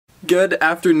Good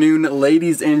afternoon,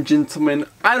 ladies and gentlemen.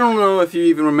 I don't know if you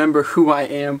even remember who I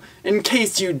am. In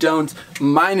case you don't,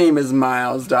 my name is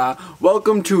Miles Da.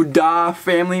 Welcome to Da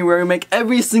Family, where we make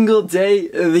every single day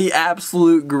the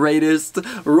absolute greatest.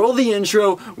 Roll the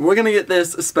intro. We're gonna get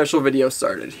this special video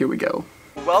started. Here we go.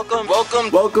 Welcome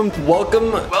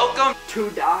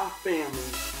to Da Family.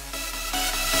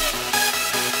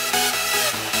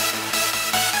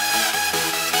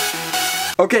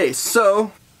 Okay,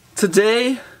 so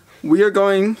today we are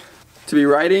going to be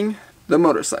riding the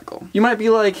motorcycle. You might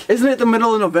be like, isn't it the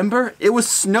middle of November? It was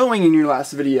snowing in your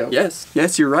last video.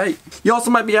 Yes, you're right. You also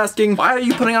might be asking, why are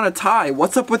you putting on a tie?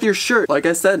 What's up with your shirt? Like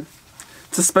I said,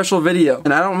 it's a special video,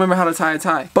 and I don't remember how to tie a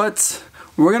tie. But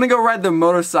we're gonna go ride the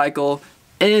motorcycle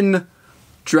in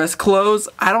dress clothes.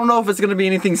 I don't know if it's gonna be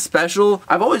anything special.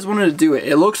 I've always wanted to do it.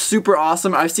 It looks super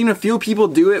awesome. I've seen a few people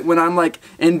do it when I'm like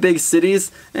in big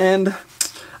cities, and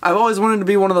I've always wanted to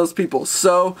be one of those people.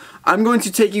 So I'm going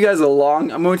to take you guys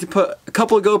along. I'm going to put a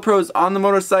couple of GoPros on the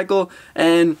motorcycle,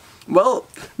 and well,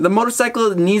 the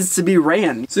motorcycle needs to be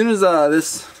ran. As soon as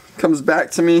this comes back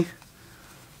to me,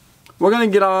 we're gonna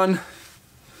get on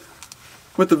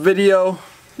with the video.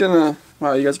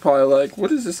 Wow, you guys are probably like,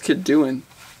 what is this kid doing?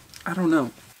 I don't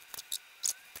know.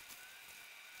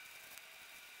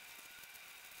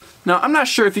 Now, I'm not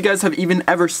sure if you guys have even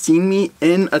ever seen me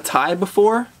in a tie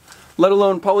before, let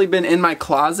alone probably been in my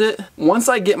closet. Once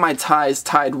I get my ties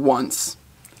tied once,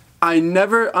 I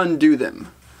never undo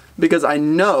them, because I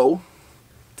know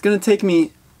it's gonna take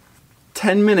me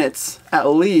 10 minutes at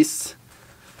least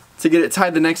to get it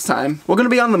tied the next time. We're gonna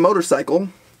be on the motorcycle,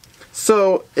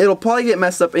 so it'll probably get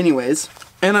messed up anyways,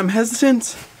 and I'm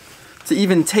hesitant to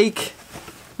even take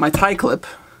my tie clip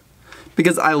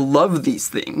because I love these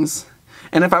things,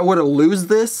 and if I were to lose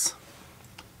this,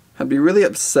 I'd be really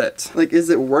upset. Like,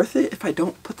 is it worth it if I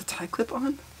don't put the tie clip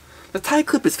on? The tie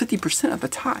clip is 50% of the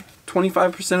tie.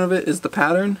 25% of it is the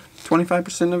pattern.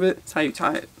 25% of it is how you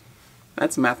tie it.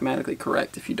 That's mathematically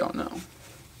correct if you don't know.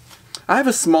 I have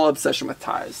a small obsession with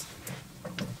ties.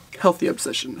 Healthy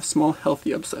obsession. A small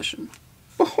healthy obsession.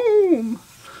 Boom!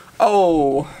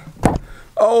 Oh!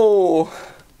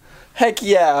 Heck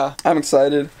yeah! I'm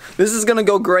excited. This is gonna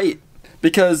go great.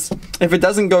 Because if it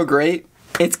doesn't go great,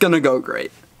 it's gonna go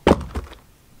great.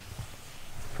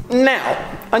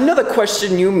 Now, another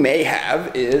question you may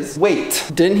have is,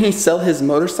 wait, didn't he sell his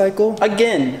motorcycle?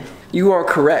 Again, you are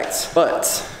correct,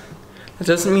 but that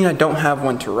doesn't mean I don't have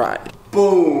one to ride.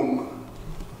 Boom!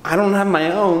 I don't have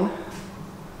my own.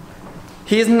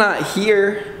 He's not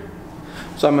here,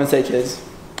 so I'm gonna take his.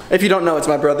 If you don't know, it's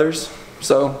my brother's.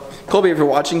 So, Colby, if you're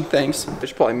watching, thanks. I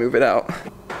should probably move it out.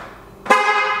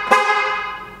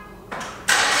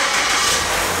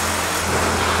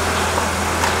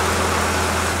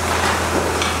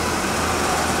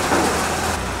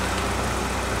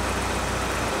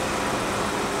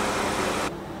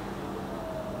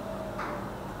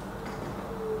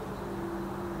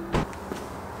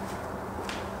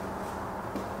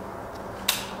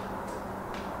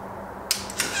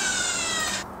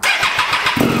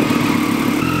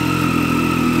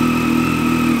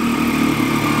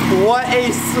 What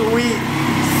a sweet,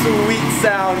 sweet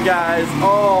sound, guys.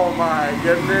 Oh my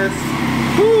goodness.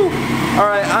 Whew.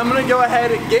 Alright, I'm gonna go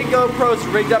ahead and get GoPros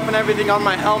rigged up and everything on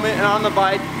my helmet and on the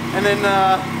bike, and then,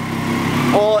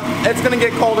 well, it's gonna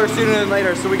get colder sooner than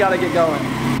later, so we gotta get going.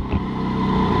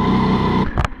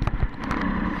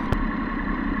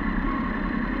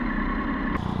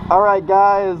 Alright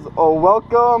guys,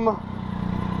 welcome.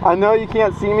 I know you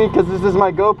can't see me because this is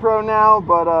my GoPro now,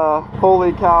 but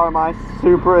holy cow, am I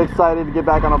super excited to get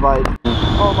back on a bike.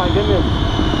 Oh my goodness.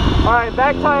 Alright,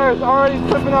 back tire is already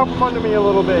slipping out from under me a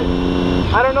little bit.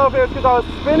 I don't know if it was because I was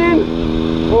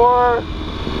spinning or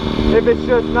if it's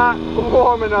just not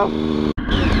warm enough.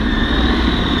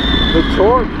 The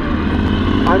torque.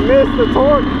 I missed the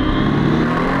torque.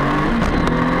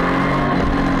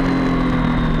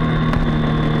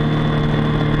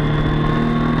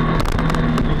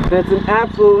 It's an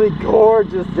absolutely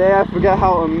gorgeous day. I forgot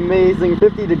how amazing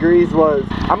 50 degrees was.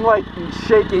 I'm like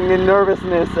shaking in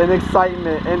nervousness and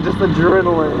excitement and just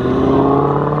adrenaline.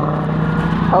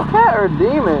 A cat or a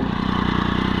demon?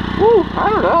 Woo, I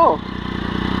don't know.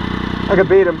 I could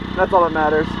beat him. That's all that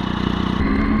matters.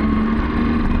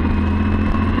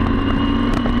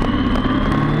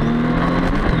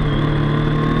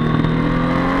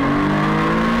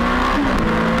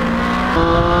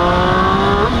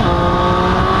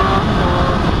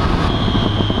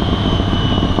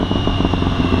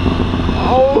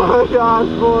 Oh my gosh,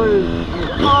 boys.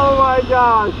 Oh my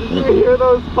gosh, did you hear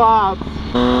those pops?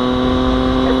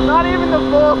 It's not even the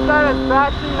full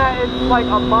satisfaction that it's like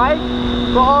a bike,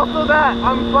 but also that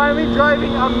I'm finally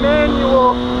driving a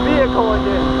manual vehicle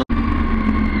again.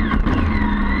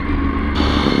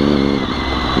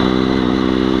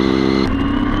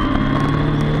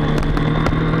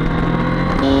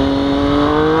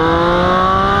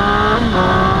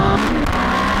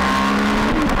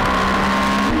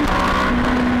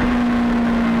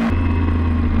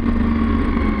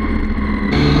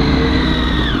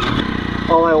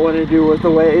 All I wanted to do was the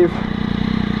wave.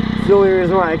 It's the only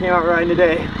reason why I came out riding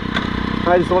today.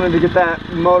 I just wanted to get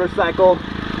that motorcycle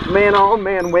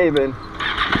man-on-man waving.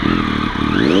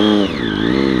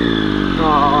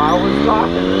 Oh, I was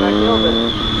talking and I killed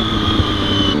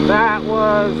it. That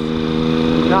was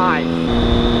nice.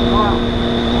 Wow.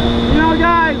 You know,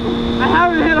 guys, I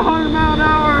haven't hit 100 miles an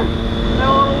hour in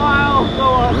a little while,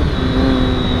 so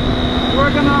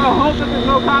we're gonna hope that there's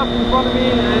no cops in front of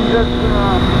me and just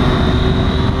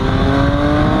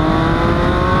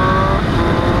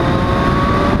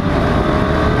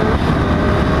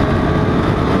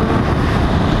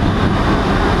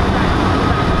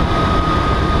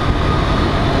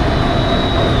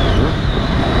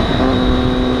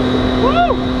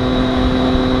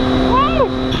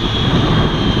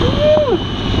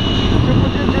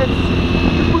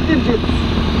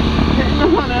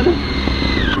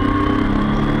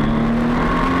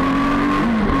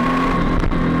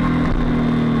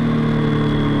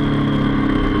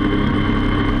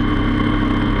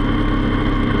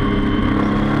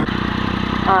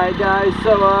Alright guys,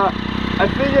 so I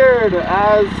figured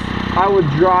as I would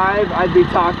drive I'd be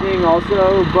talking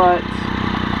also, but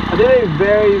I did a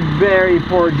very, very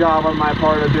poor job on my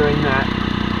part of doing that.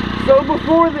 So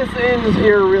before this ends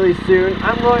here really soon,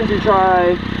 I'm going to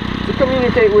try to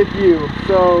communicate with you.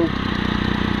 So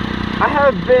I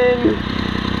have been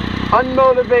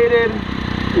unmotivated,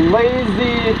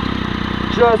 lazy,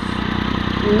 just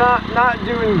not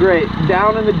doing great,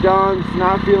 down in the dumps,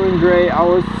 not feeling great. I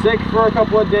was sick for a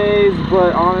couple of days,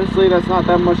 but honestly that's not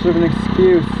that much of an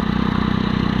excuse.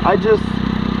 I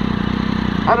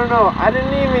don't know, I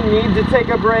didn't even need to take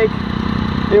a break.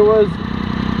 It was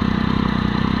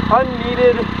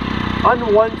unneeded,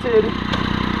 unwanted.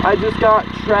 I just got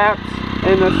trapped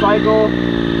in a cycle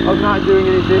of not doing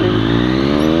anything.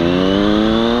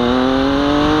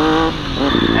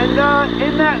 And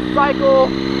in that cycle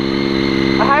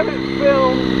I haven't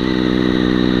filmed,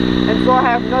 and so I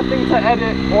have nothing to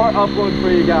edit or upload for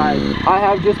you guys. I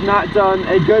have just not done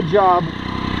a good job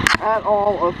at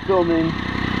all of filming,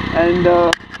 and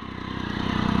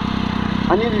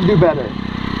I need to do better.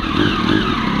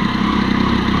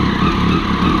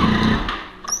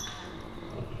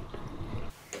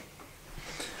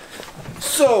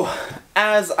 So,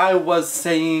 as I was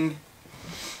saying,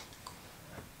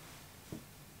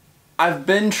 I've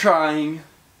been trying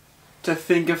to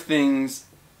think of things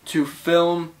to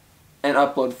film and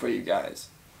upload for you guys.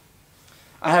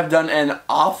 I have done an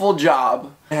awful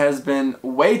job. It has been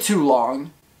way too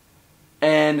long,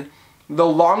 and the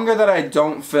longer that I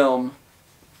don't film,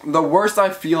 the worse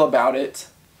I feel about it,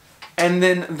 and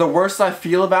then the worse I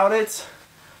feel about it,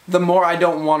 the more I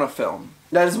don't want to film.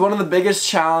 That is one of the biggest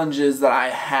challenges that I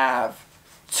have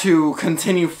to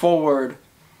continue forward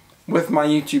with my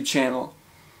YouTube channel.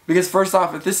 Because first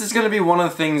off, if this is going to be one of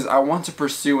the things I want to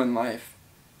pursue in life,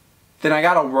 then I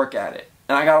gotta work at it.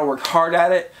 And I gotta work hard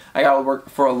at it. I gotta work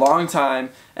for a long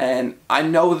time. And I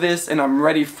know this and I'm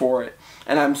ready for it.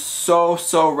 And I'm so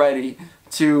ready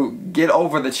to get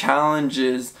over the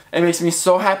challenges. It makes me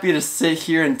so happy to sit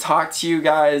here and talk to you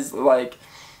guys. Like,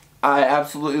 I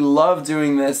absolutely love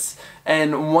doing this.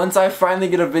 And once I finally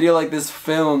get a video like this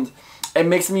filmed, it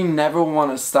makes me never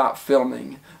want to stop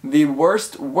filming. The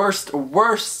worst,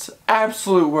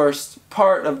 absolute worst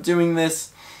part of doing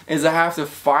this is I have to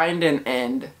find an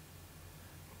end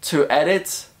to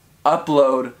edit,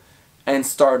 upload, and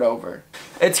start over.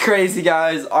 It's crazy,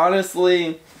 guys.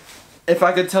 Honestly, if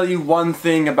I could tell you one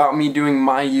thing about me doing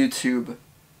my YouTube,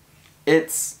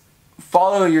 it's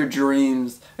follow your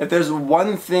dreams. If there's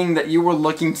one thing that you were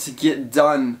looking to get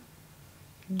done,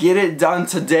 get it done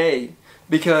today,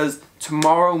 because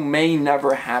tomorrow may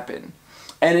never happen.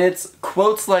 And it's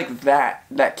quotes like that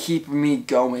that keep me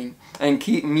going and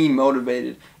keep me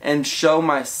motivated and show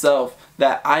myself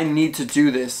that I need to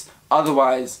do this,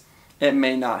 otherwise it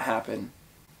may not happen.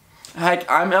 Heck,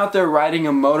 I'm out there riding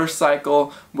a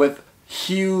motorcycle with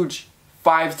huge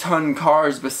 5-ton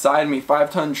cars beside me,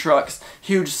 5-ton trucks,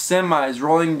 huge semis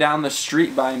rolling down the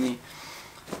street by me.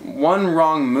 One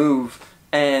wrong move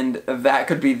and that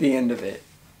could be the end of it.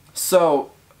 So,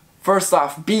 first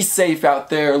off, be safe out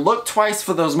there. Look twice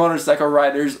for those motorcycle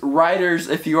riders. Riders,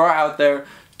 if you are out there,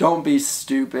 Don't be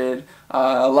stupid.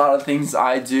 A lot of things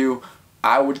I do,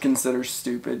 I would consider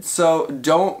stupid. So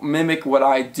don't mimic what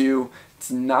I do. It's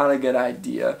not a good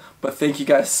idea. But thank you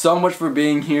guys so much for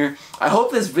being here. I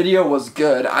hope this video was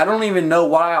good. I don't even know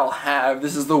what I'll have.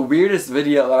 This is the weirdest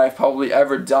video that I've probably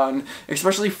ever done,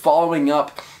 especially following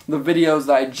up the videos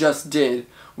that I just did,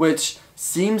 which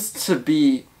seems to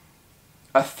be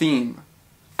a theme.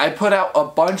 I put out a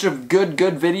bunch of good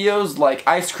videos like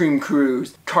Ice Cream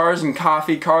Cruise, Cars and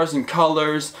Coffee, Cars and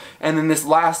Colors, and then this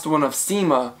last one of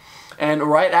SEMA. And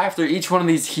right after each one of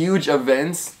these huge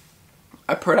events,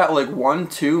 I put out like 1,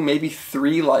 2, maybe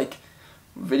 3 like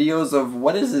videos of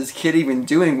what is this kid even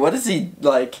doing? What is he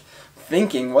like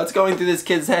thinking? What's going through this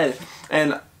kid's head?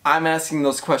 And I'm asking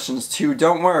those questions too.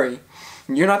 Don't worry.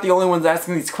 You're not the only ones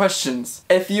asking these questions.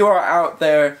 If you are out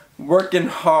there working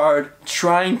hard,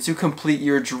 trying to complete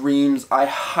your dreams, I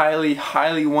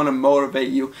highly want to motivate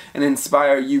you and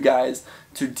inspire you guys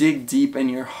to dig deep in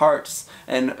your hearts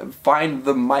and find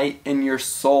the might in your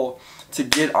soul to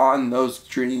get on those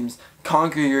dreams,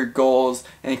 conquer your goals,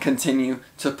 and continue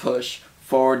to push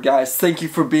forward. Guys, thank you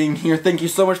for being here. Thank you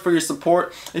so much for your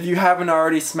support. If you haven't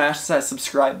already, smash that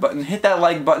subscribe button, hit that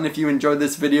like button if you enjoyed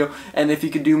this video, and if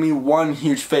you could do me one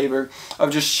huge favor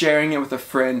of just sharing it with a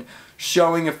friend,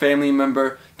 showing a family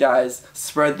member. Guys,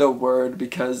 spread the word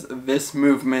because this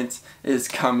movement is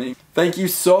coming. Thank you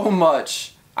so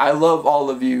much. I love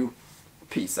all of you.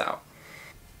 Peace out.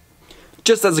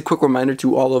 Just as a quick reminder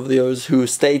to all of those who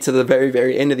stay to the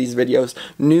very end of these videos,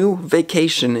 new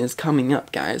vacation is coming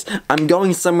up, guys. I'm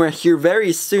going somewhere here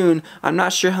very soon. I'm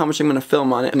not sure how much I'm going to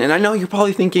film on it. And I know you're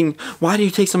probably thinking, why do you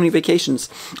take so many vacations?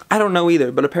 I don't know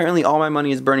either, but apparently all my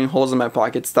money is burning holes in my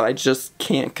pockets that I just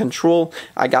can't control.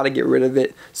 I got to get rid of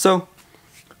it. So,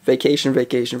 vacation.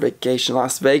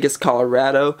 Las Vegas,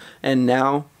 Colorado, and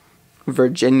now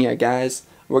Virginia, guys.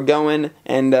 We're going,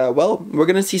 and well, we're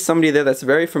gonna see somebody there that's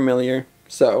very familiar.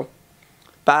 So,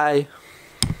 bye.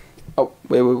 Oh,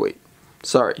 wait.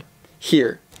 Sorry.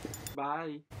 Here.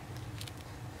 Bye.